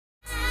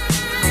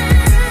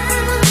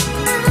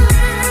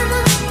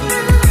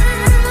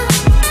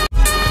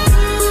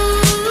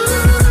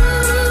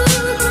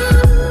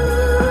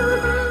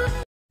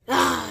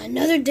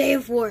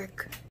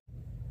work.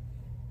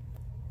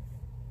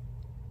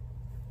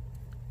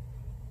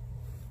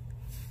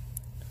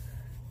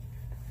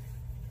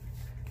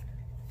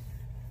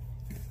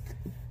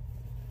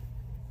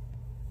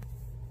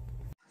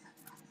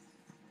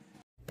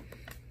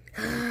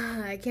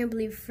 I can't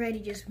believe Freddy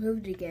just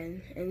moved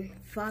again, and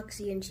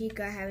Foxy and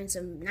Chica are having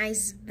some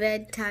nice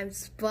bedtime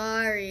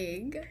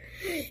sparring.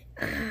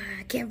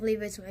 I can't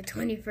believe it's my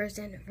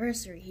 21st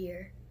anniversary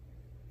here.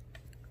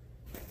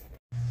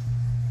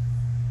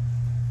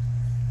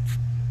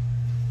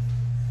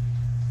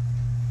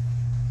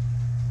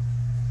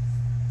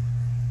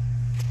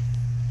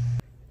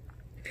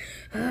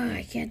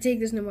 I can't take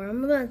this no more.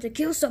 I'm about to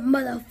kill some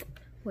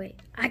Wait,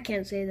 I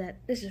can't say that.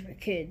 This is for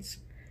kids.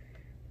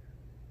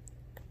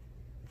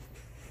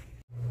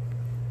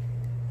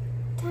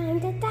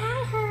 Time to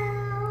die,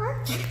 ho!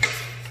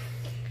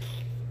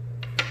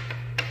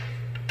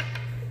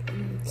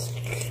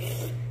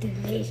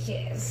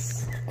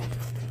 Delicious.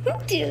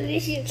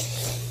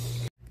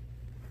 Delicious.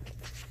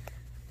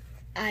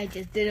 I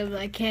just did it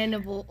like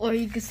cannibal, or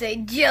you could say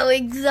Joe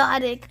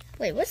Exotic.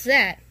 Wait, what's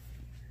that?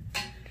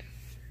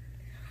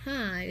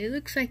 It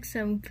looks like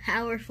some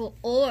powerful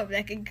orb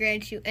that can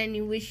grant you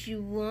any wish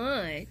you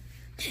want.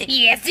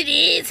 Yes, it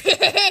is!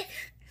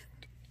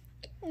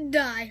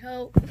 Die,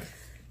 ho.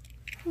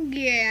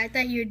 Yeah, I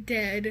thought you were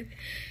dead.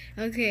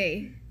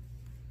 Okay.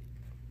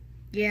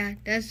 Yeah,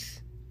 that's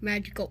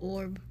magical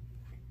orb.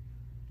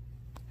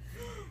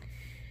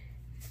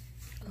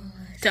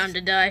 Time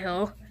to die,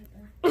 ho.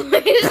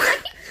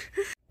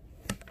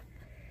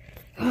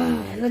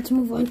 Let's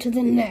move on to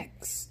the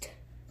next.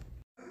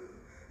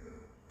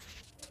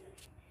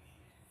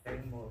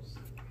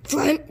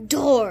 Front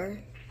door.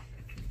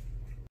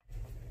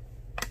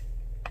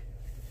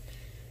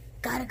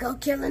 Gotta go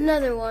kill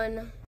another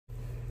one.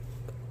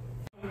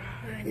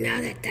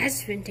 Now that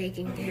that's been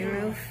taken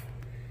care of,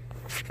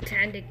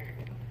 time to...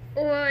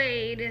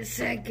 Wait a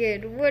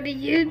second, what are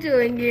you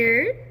doing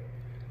here?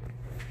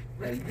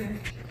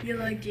 You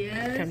like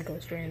yes? Time to go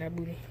straight in that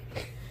booty.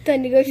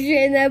 Time to go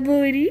straight in that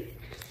booty.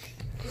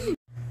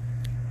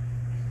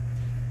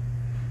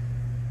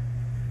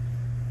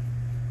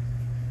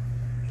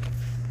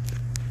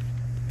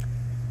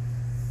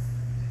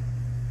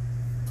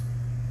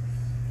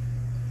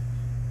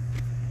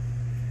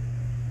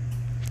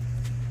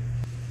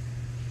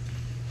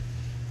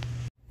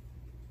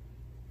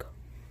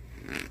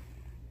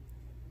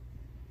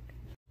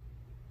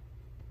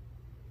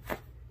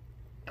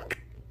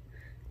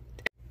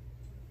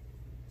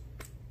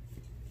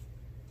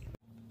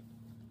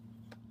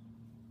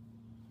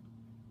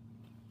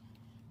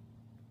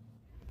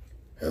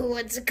 Who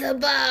wants a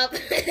kebab?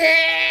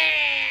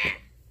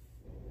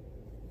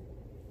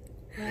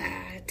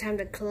 Time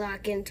to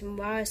clock in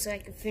tomorrow so I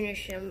can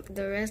finish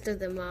the rest of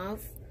them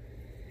off.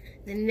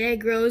 The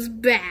Negro's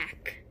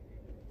back.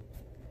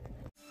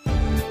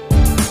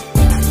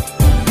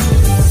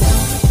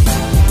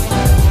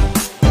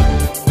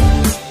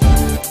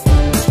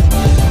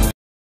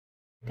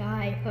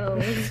 Die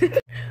ho.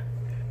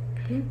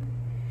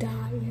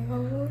 Die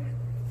ho.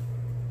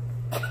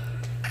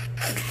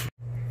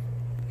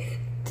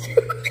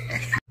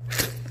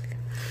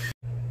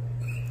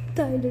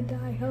 Time to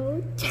die,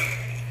 ho.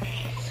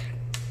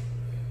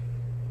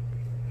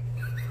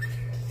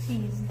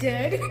 He's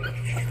dead.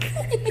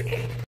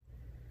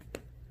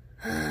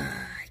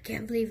 I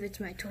can't believe it's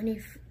my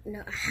 20th.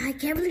 No, I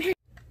can't believe it.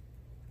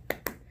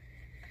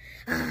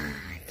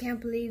 I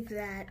can't believe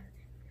that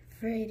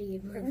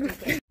Freddy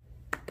moved again.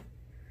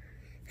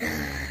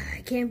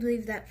 I can't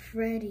believe that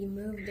Freddy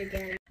moved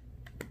again.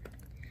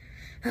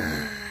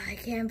 I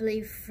can't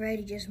believe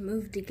Freddy just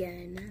moved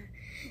again.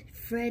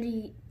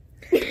 Freddy...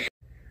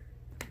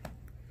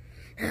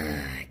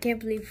 I can't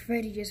believe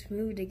Freddy just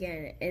moved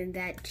again, and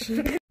that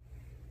cheap...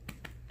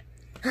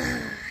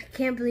 I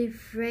can't believe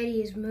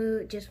Freddy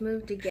just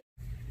moved again.